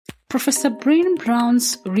Professor Brain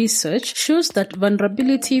Brown's research shows that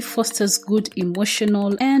vulnerability fosters good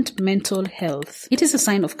emotional and mental health. It is a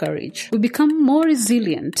sign of courage. We become more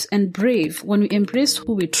resilient and brave when we embrace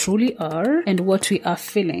who we truly are and what we are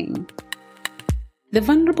feeling. The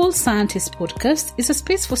Vulnerable Scientist podcast is a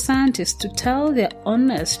space for scientists to tell their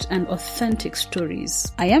honest and authentic stories.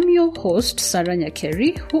 I am your host, Sarah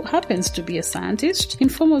Nyakeri, who happens to be a scientist,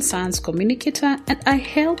 informal science communicator, and I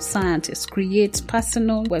help scientists create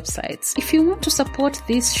personal websites. If you want to support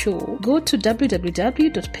this show, go to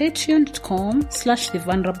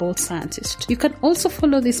www.patreon.com/thevulnerable-scientist. You can also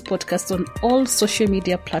follow this podcast on all social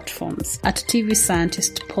media platforms at TV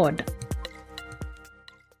Scientist Pod.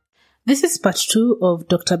 This is part 2 of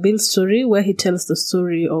Dr. Bill's story, where he tells the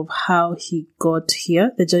story of how he got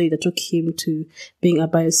here, the journey that took him to being a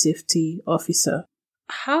biosafety officer.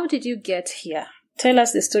 How did you get here? Tell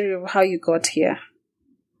us the story of how you got here.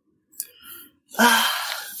 I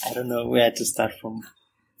don't know where to start from.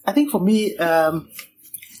 I think for me, I'll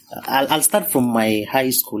start from my high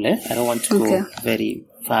school. I don't want to go very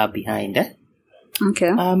far behind. Okay.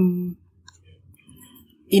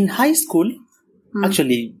 In high school,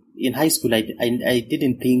 actually, in high school, I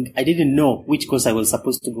didn't know which course I was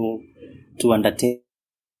supposed to go to undertake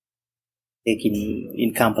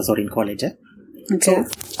in campus or in college. Okay. So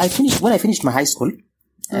when I finished my high school,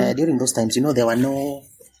 during those times, there were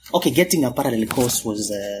getting a parallel course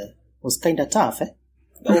was kind of tough.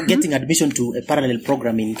 Or getting admission to a parallel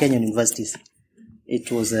program in Kenyan universities.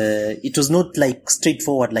 It was not like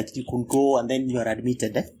straightforward, like you could go and then you are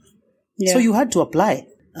admitted. Yeah. So you had to apply.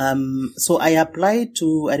 So I applied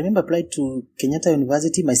to Kenyatta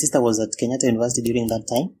University. My sister was at Kenyatta University during that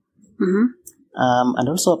time. And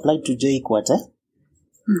also applied to JKUAT.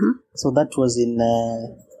 So that was in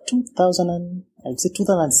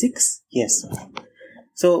 2006. Yes.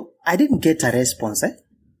 So I didn't get a response.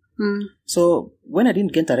 So when I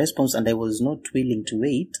didn't get a response and I was not willing to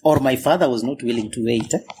wait, or my father was not willing to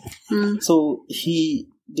wait, so he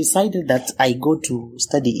decided that I go to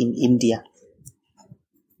study in India.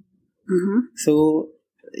 So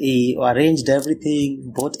he arranged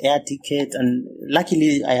everything, bought air ticket, and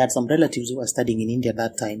luckily I had some relatives who were studying in India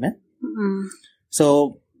that time.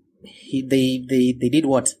 So they did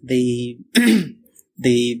what? They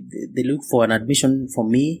looked for an admission for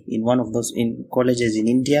me in one of those in colleges in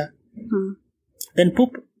India. Then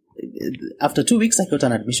after 2 weeks I got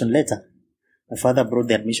an admission letter. My father brought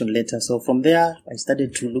the admission letter. So from there I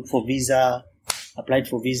started to look for visa, applied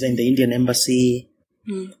for visa in the Indian embassy.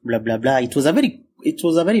 Blah blah blah. It was a very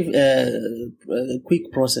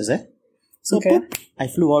quick process. So I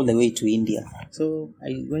flew all the way to India. So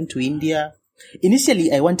I went to India.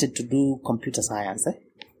 Initially, I wanted to do computer science.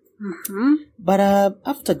 But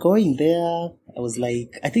after going there, I was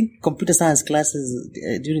like, I think computer science classes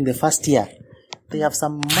during the first year, they have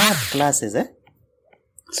some math classes.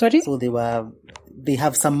 Sorry? So they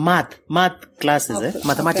have some math classes,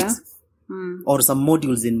 mathematics, or some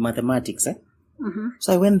modules in mathematics.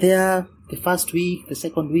 So I went there the first week, the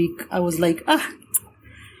second week. I was like, I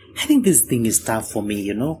think this thing is tough for me,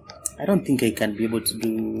 I don't think I can be able to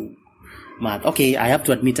do math. Okay, I have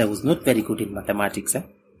to admit I was not very good in mathematics.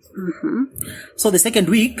 So the second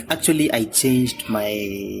week, actually, I changed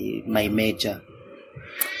my major.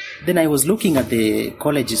 Then I was looking at the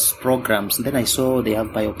college's programs, and then I saw they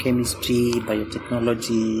have biochemistry,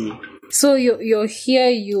 biotechnology. So you're here,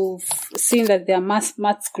 you've seen that there are math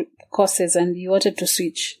courses and you wanted to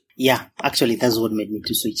switch. Yeah, actually that's what made me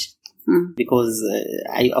to switch. Because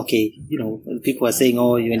people are saying,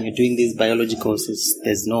 when you're doing these biology courses,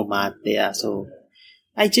 there's no math there. So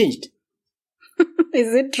I changed.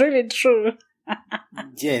 Is it really true?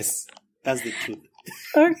 Yes, that's the truth.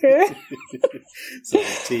 Okay. So I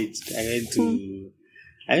changed.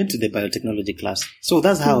 I went to the biotechnology class. So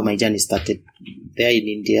that's how my journey started. There in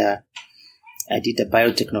India, I did a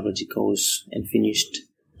biotechnology course and finished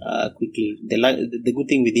quickly. The good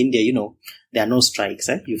thing with India, there are no strikes.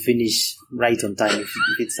 You finish right on time. If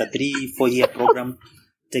it's a 3-4 year program,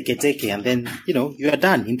 take it, and then you are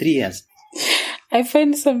done in 3 years. I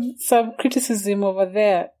find some criticism over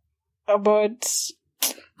there about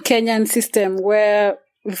Kenyan system where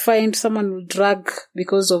we find someone will drag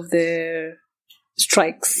because of the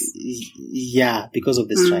strikes. Yeah, because of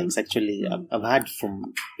the strikes. Actually, I've heard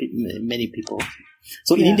from many people.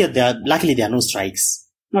 So in India, luckily there are no strikes.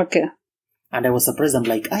 Okay. And I was surprised. I'm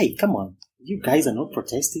like, "Hey, come on, you guys are not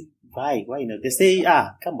protesting. Why not?" They say,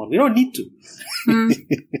 come on, we don't need to.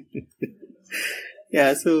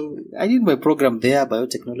 Yeah, so I did my program there,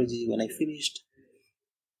 biotechnology. When I finished,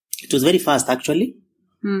 it was very fast actually.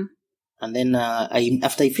 And then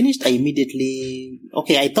after I finished, I immediately,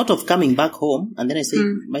 I thought of coming back home. And then I said,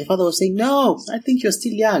 my father was saying, no, I think you're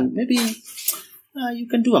still young. Maybe you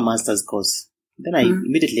can do a master's course. Then I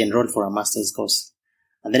immediately enrolled for a master's course.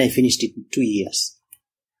 And then I finished it in 2 years.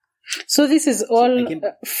 So this is all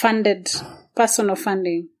funded, personal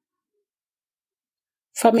funding,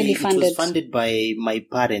 family funded? It was funded by my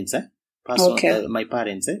parents, my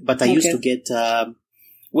parents. But I used to get,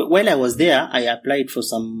 while I was there, I applied for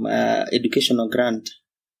some educational grant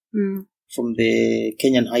from the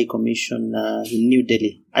Kenyan High Commission in New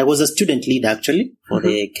Delhi. I was a student leader, actually, for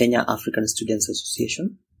the Kenya African Students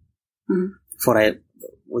Association.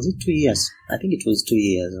 Was it 2 years? I think it was 2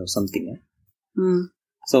 years or something.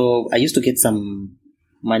 So I used to get some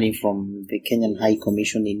money from the Kenyan High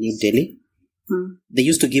Commission in New Delhi. They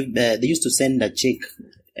used to send a check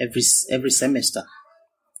every semester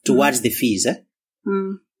towards the fees.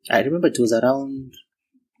 I remember it was around,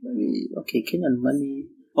 Kenyan money.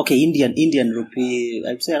 Indian rupee.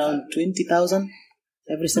 I'd say around 20,000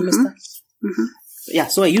 every semester. Yeah,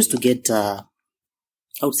 so I used to get, I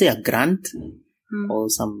would say a grant or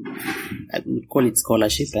some, I would call it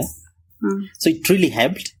scholarship. So it really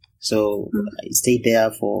helped. So I stayed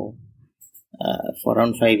there for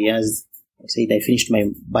around 5 years. I said I finished my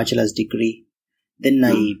bachelor's degree. Then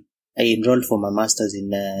I enrolled for my master's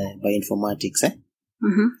in bioinformatics,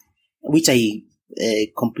 which I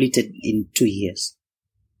completed in 2 years.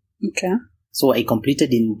 Okay. So I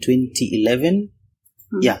completed in 2011.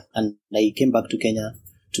 Yeah, and I came back to Kenya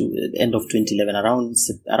to the end of 2011,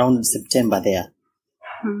 around September there.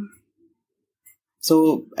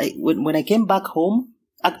 So when I came back home,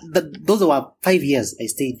 those were 5 years I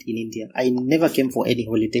stayed in India. I never came for any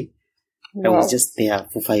holiday. Wow. I was just there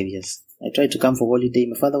for 5 years. I tried to come for holiday.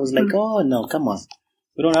 My father was like, oh, no, come on.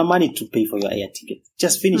 We don't have money to pay for your air ticket.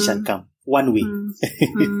 Just finish and come. 1 week.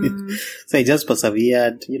 So I just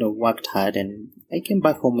persevered, worked hard, and I came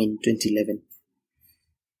back home in 2011.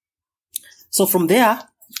 So from there,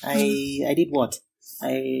 I did what?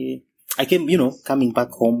 I came, coming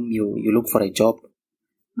back home, you look for a job.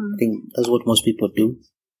 I think that's what most people do.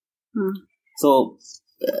 So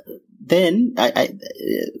then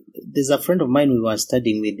there's a friend of mine we were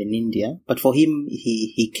studying with in India, but for him,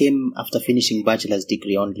 he came after finishing bachelor's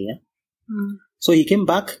degree only. So he came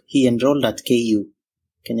back, he enrolled at KU,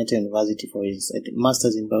 Kenyatta University, for his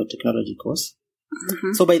master's in biotechnology course.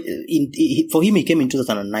 So for him, he came in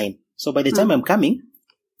 2009. So by the time I'm coming,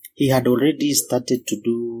 he had already started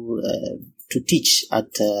to teach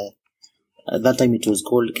at that time it was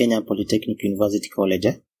called Kenya Polytechnic University College.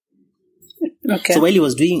 Okay. So while he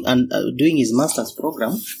was doing his master's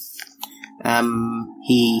program,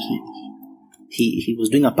 he was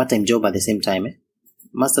doing a part-time job at the same time.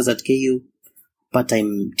 Masters at KU,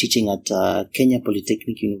 part-time teaching at Kenya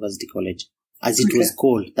Polytechnic University College, as it was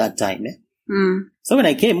called that time. So when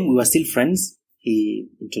I came, we were still friends. He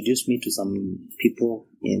introduced me to some people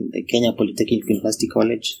in the Kenya Polytechnic University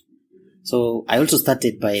College. So I also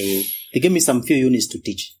started they gave me some few units to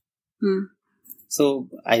teach. So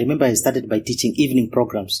I remember I started by teaching evening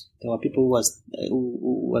programs. There were people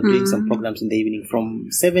who were doing some programs in the evening from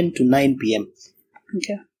 7 to 9 p.m.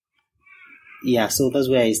 Okay. Yeah, so that's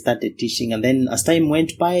where I started teaching. And then as time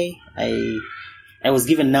went by, I was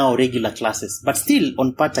given now regular classes, but still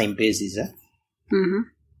on part-time basis.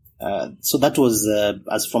 So that was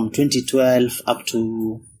as from 2012 up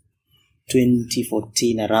to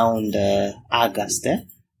 2014, around August.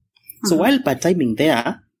 So while part-timing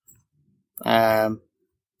there, there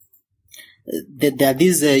are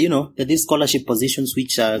these scholarship positions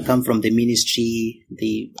which come from the ministry.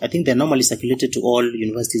 I think they're normally circulated to all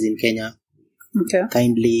universities in Kenya. Okay.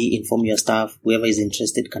 Kindly inform your staff. Whoever is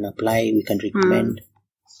interested can apply. We can recommend.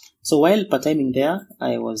 So while part-timing there,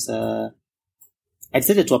 I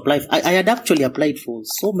decided to apply. I had actually applied for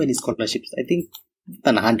so many scholarships. I think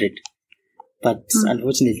than 100. But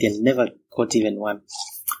unfortunately, I never got even one.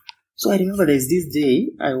 So I remember there's this day,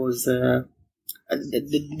 I was,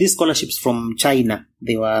 these scholarships from China,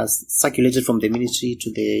 they were circulated from the ministry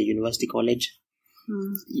to the university college.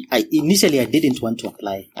 Initially, I didn't want to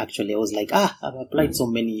apply. Actually, I was like, I've applied so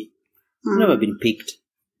many. I've never been picked.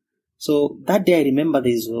 So that day, I remember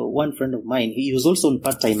there's one friend of mine. He was also on a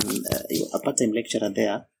part-time lecturer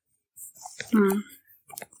there.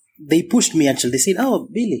 They pushed me actually. They said, "Oh,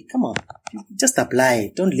 Billy, come on, just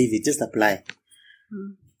apply. Don't leave it. Just apply."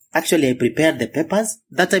 Actually, I prepared the papers.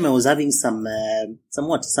 That time I was having some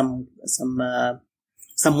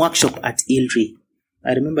workshop at ILRI.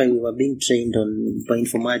 I remember we were being trained on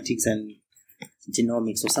bioinformatics and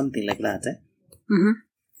genomics or something like that.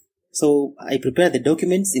 So I prepared the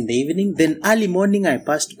documents in the evening. Then early morning, I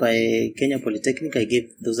passed by Kenya Polytechnic. I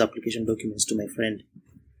gave those application documents to my friend.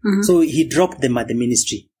 Mm-hmm. So he dropped them at the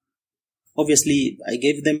ministry. Obviously, I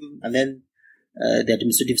gave them, and then the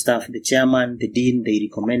administrative staff, the chairman, the dean, they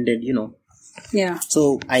recommended, Yeah.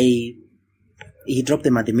 So he dropped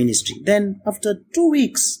them at the ministry. Then after 2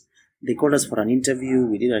 weeks, they called us for an interview.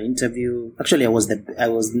 We did an interview. Actually, I was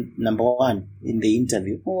number one in the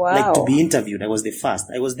interview. Wow. Like to be interviewed, I was the first.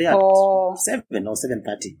 I was there at 7 or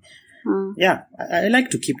 7:30. Yeah, I like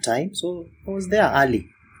to keep time, so I was there early.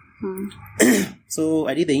 So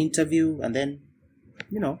I did the interview, and then,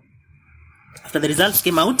 after the results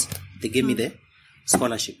came out, they gave me the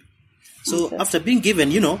scholarship. So after being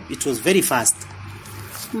given, it was very fast.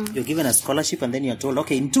 You're given a scholarship, and then you're told,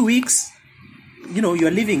 okay, in 2 weeks,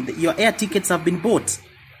 you're leaving. Your air tickets have been bought.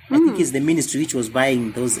 I think it's the ministry which was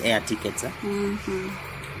buying those air tickets.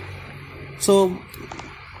 So,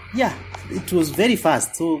 yeah, it was very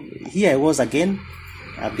fast. So here I was again.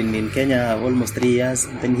 I've been in Kenya almost 3 years.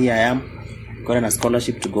 Then here I am, got a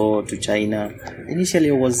scholarship to go to China. Initially,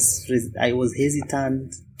 I was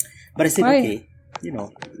hesitant, but I said, okay,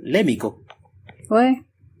 let me go. Why?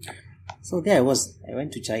 So there I was. I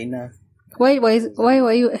went to China. Why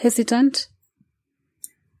were you hesitant?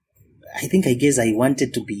 I guess I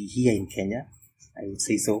wanted to be here in Kenya. I would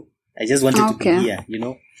say so. I just wanted to be here,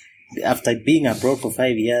 After being abroad for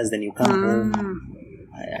 5 years, then you come home.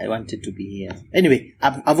 I wanted to be here. Anyway,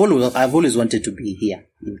 I've always wanted to be here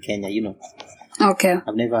in Kenya, Okay.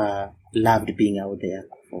 I've never loved being out there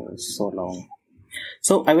for so long.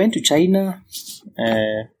 So I went to China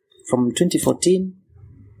from 2014.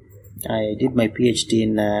 I did my PhD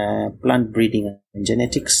in plant breeding and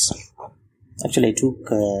genetics. Actually, I took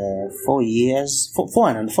 4 years, four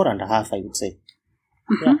and a half, I would say.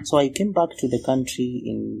 Yeah. So I came back to the country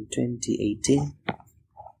in 2018.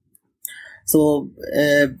 So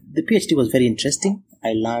the PhD was very interesting.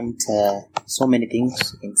 I learned so many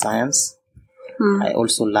things in science. I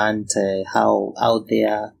also learned how out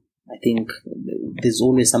there, I think there's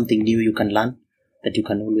always something new you can learn that you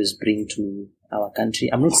can always bring to our country.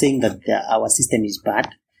 I'm not saying that our system is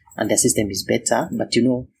bad and their system is better, but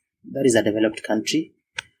that is a developed country.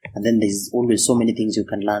 And then there's always so many things you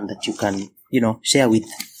can learn that you can, share with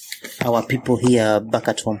our people here back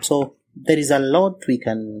at home. So there is a lot we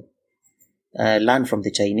can learn from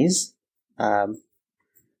the Chinese.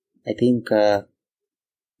 I think,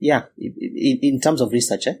 in terms of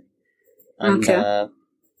research. And,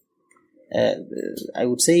 I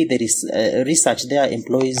would say there is research there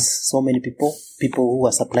employs so many people who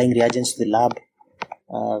are supplying reagents to the lab,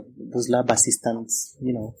 those lab assistants,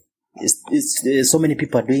 it's so many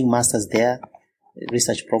people are doing masters there,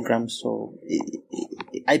 research programs. So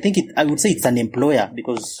I would say it's an employer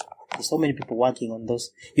because there's so many people working on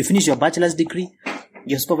those. You finish your bachelor's degree,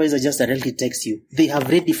 your supervisor just directly texts you. They have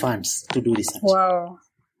ready funds to do research. Wow.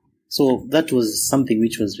 So that was something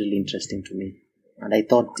which was really interesting to me. And I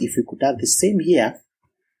thought if we could have the same here,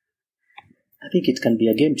 I think it can be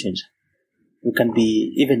a game changer. We can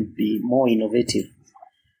even be more innovative.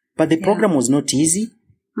 But the program was not easy.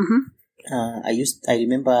 I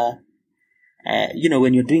remember,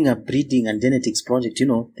 when you're doing a breeding and genetics project,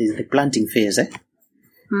 there's the planting phase.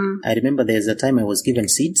 I remember there's a time I was given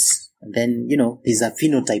seeds, and then, there's a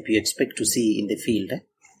phenotype you expect to see in the field.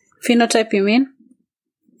 Phenotype, you mean?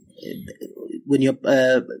 When you're,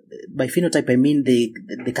 by phenotype, I mean the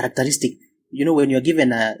characteristic, when you're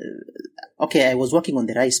given I was working on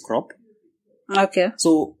the rice crop. Okay.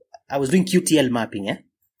 So I was doing QTL mapping,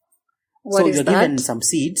 What is you're that? given some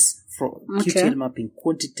seeds for QTL mapping,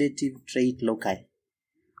 quantitative trait loci.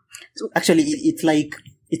 So actually,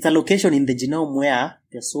 it's a location in the genome where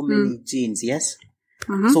there's so many genes, yes?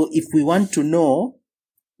 So if we want to know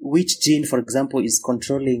which gene, for example, is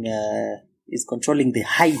controlling the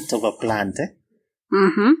height of a plant,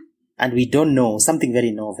 and we don't know something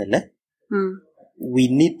very novel, we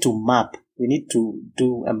need to map. We need to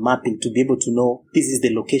do a mapping to be able to know this is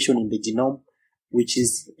the location in the genome which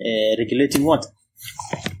is regulating what?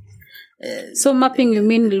 So mapping, you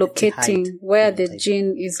mean locating where the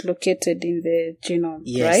gene is located in the genome,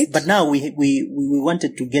 yes, right? But now we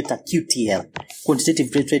wanted to get a QTL,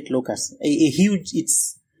 quantitative trait locus.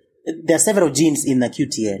 There are several genes in the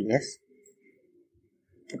QTL, yes?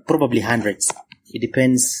 Probably hundreds. It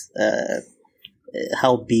depends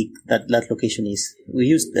how big that location is. We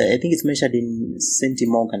used, I think it's measured in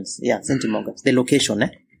centimorgans. Yeah, centimorgans. The location,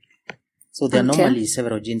 So there are normally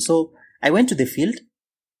several genes. So I went to the field.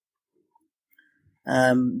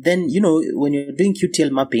 Then, when you're doing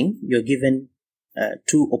QTL mapping, you're given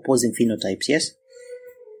two opposing phenotypes, yes?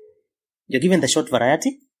 You're given the short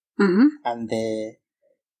variety, And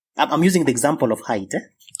I'm using the example of height.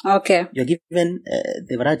 Okay. You're given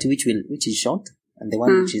the variety which is short and the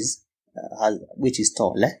one which is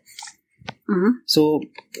tall. So,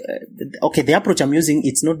 the approach I'm using,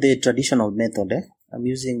 it's not the traditional method. I'm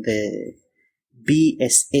using the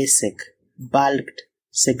BSA-seq, bulked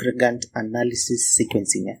segregant analysis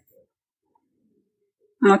sequencing.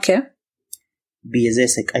 Okay.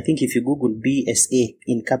 BSA-seq. I think if you Google BSA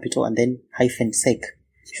in capital and then -sec,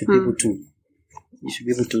 you should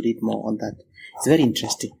be able to read more on that. It's very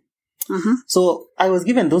interesting. So I was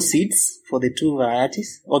given those seeds for the two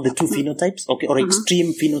varieties or the two phenotypes, or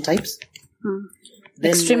extreme phenotypes.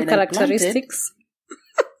 Extreme characteristics.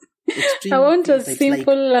 I want as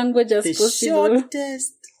simple language as possible. The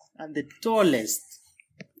shortest and the tallest.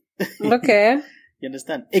 Okay. You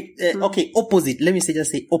understand? Okay, opposite. Let me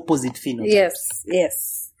just say opposite phenotypes.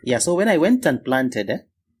 Yes. Yeah, so when I went and planted,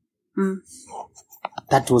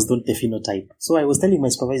 that was not the phenotype. So I was telling my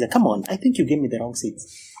supervisor, come on, I think you gave me the wrong seeds.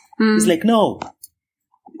 He's like, no,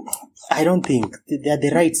 I don't think. They're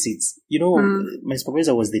the right seeds. My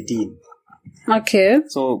supervisor was the dean. Okay.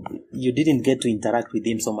 So you didn't get to interact with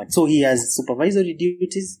him so much. So he has supervisory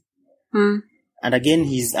duties. And again,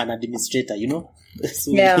 he's an administrator,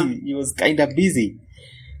 So he was kind of busy.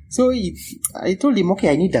 So I told him, okay,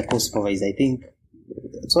 I need a co-supervisor, I think.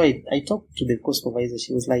 So I talked to the co-supervisor.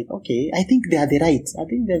 She was like, okay, I think they are the right. I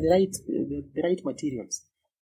think they're the right materials.